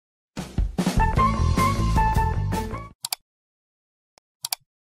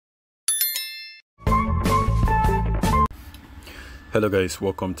Hello guys,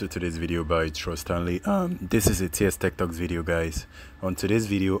 welcome to today's video by Trust Stanley. This is a TS Tech Talks video, guys. On today's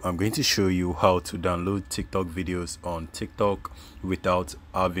video, I'm going to show you how to download TikTok videos on TikTok without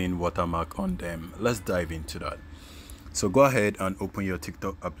having watermark on them. Let's dive into that. So go ahead and open your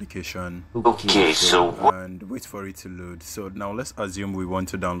TikTok application. Okay, and wait for it to load. So now let's assume we want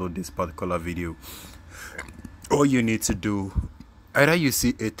to download this particular video. All you need to do, either you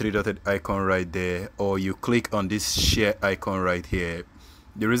see a three-dotted icon right there, or you click on this share icon right here.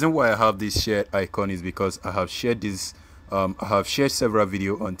 The reason why I have this share icon is because I have shared this I have shared several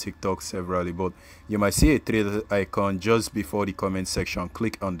videos on TikTok severally, but you might see a three-dotted icon just before the comment section.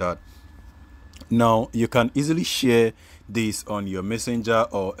 Click on that. Now you can easily share this on your messenger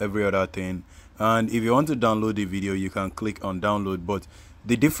or every other thing, and if you want to download the video, you can click on download. But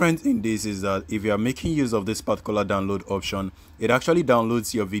the difference in this is that if you are making use of this particular download option, it actually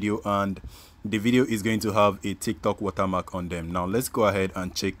downloads your video and the video is going to have a TikTok watermark on them. Now let's go ahead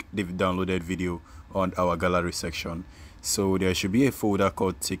and check the downloaded video on our gallery section. So there should be a folder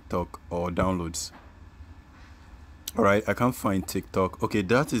called TikTok or downloads. Alright, I can't find TikTok. Okay,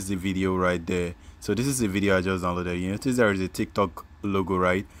 that is the video right there. So this is the video I just downloaded. You notice there is a TikTok logo,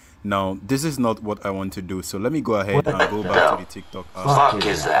 right? Now this is not what I want to do, so let me go ahead and go back to the TikTok app.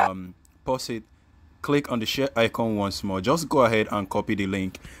 Pause it, click on the share icon once more, just go ahead and copy the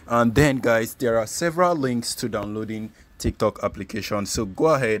link, and then guys, there are several links to downloading TikTok application. So go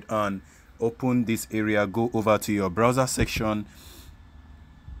ahead and open this area, go over to your browser section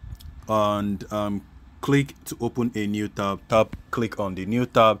and click to open a new tab. Click on the new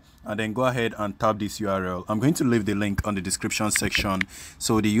tab and then go ahead and tap this URL. I'm going to leave the link on the description section.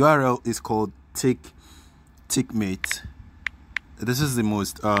 So the URL is called tikmate. This is the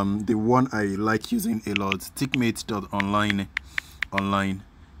most the one I like using a lot, tikmate.online.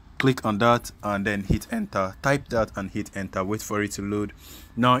 Click on that and then hit enter. Type that and hit enter. Wait for it to load.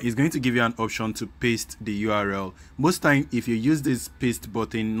 Now it's going to give you an option to paste the URL. Most time if you use this paste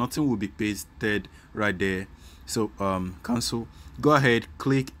button, nothing will be pasted right there. So cancel. Go ahead,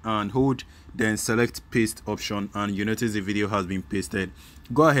 click and hold, then select paste option, and you notice the video has been pasted.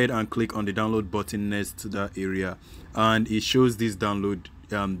 Go ahead and click on the download button next to that area, and it shows this download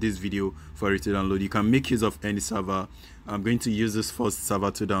this video for it to download. You can make use of any server. I'm going to use this first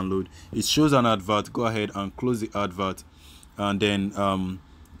server to download. It shows an advert. Go ahead and close the advert, and then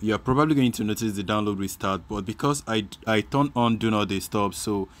you're probably going to notice the download restart, but because I turn on do not disturb,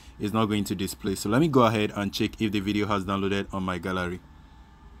 so it's not going to display. So let me go ahead and check if the video has downloaded on my gallery.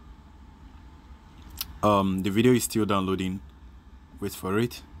 The video is still downloading. Wait for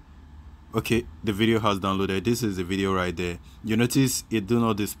it. Okay, the video has downloaded. This is the video right there. You notice it do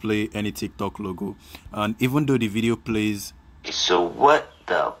not display any TikTok logo, and even though the video plays so what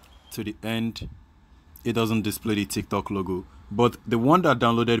the to the end, it doesn't display the TikTok logo. But the one that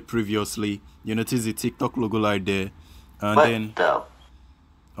downloaded previously, you notice the TikTok logo right there, and then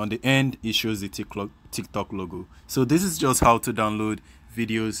on the end it shows the TikTok logo. So this is just how to download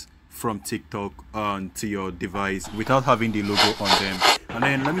videos from TikTok to your device without having the logo on them. And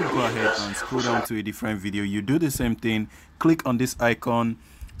then let me go ahead and scroll down to a different video. You do the same thing, click on this icon,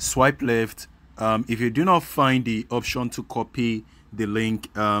 swipe left. If you do not find the option to copy the link,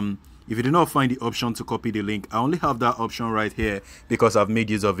 I only have that option right here because I've made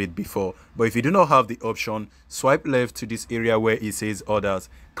use of it before. But if you do not have the option, swipe left to this area where it says others,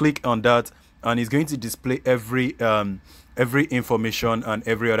 click on that, and it's going to display every information and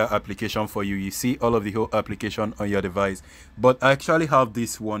every other application for you. You see all of the whole application on your device, but I actually have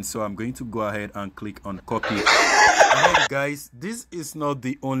this one, so I'm going to go ahead and click on copy. And then guys, this is not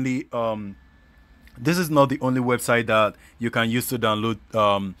the only website that you can use to download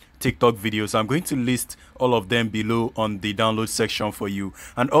TikTok videos. I'm going to list all of them below on the download section for you.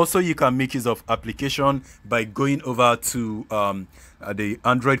 And also you can make use of application by going over to the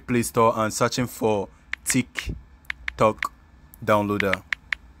Android Play Store and searching for TikTok downloader.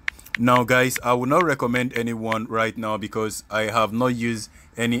 Now guys, I would not recommend anyone right now because I have not used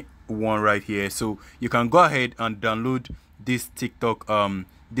any one right here. So you can go ahead and download this TikTok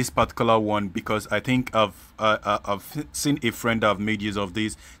this particular one, because I think I've seen a friend that have made use of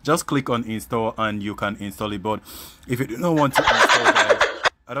this. Just click on install and you can install it. But if you do not want to install, guys,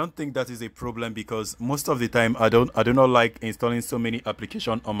 I don't think that is a problem, because most of the time I do not like installing so many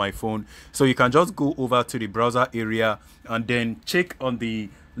applications on my phone. So you can just go over to the browser area and then check on the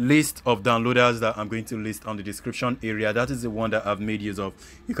list of downloaders that I'm going to list on the description area. That is the one that I've made use of.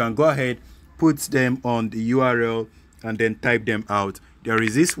 You can go ahead, put them on the URL and then type them out. There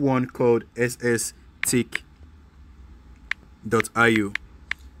is this one called snaptik.app.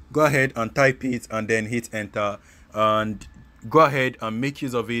 Go ahead and type it and then hit enter, and go ahead and make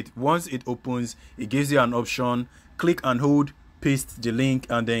use of it. Once it opens, it gives you an option. Click and hold, paste the link,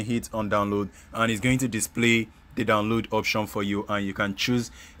 and then hit on download, and it's going to display the download option for you, and you can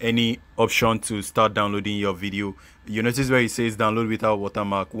choose any option to start downloading your video. You notice where it says download without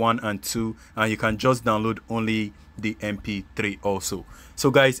watermark 1 and 2, and you can just download only the mp3 also. So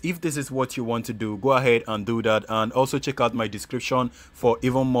guys, if this is what you want to do, go ahead and do that, and also check out my description for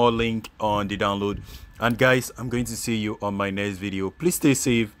even more link on the download. And guys, I'm going to see you on my next video. Please stay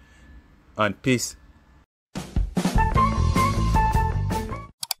safe and peace.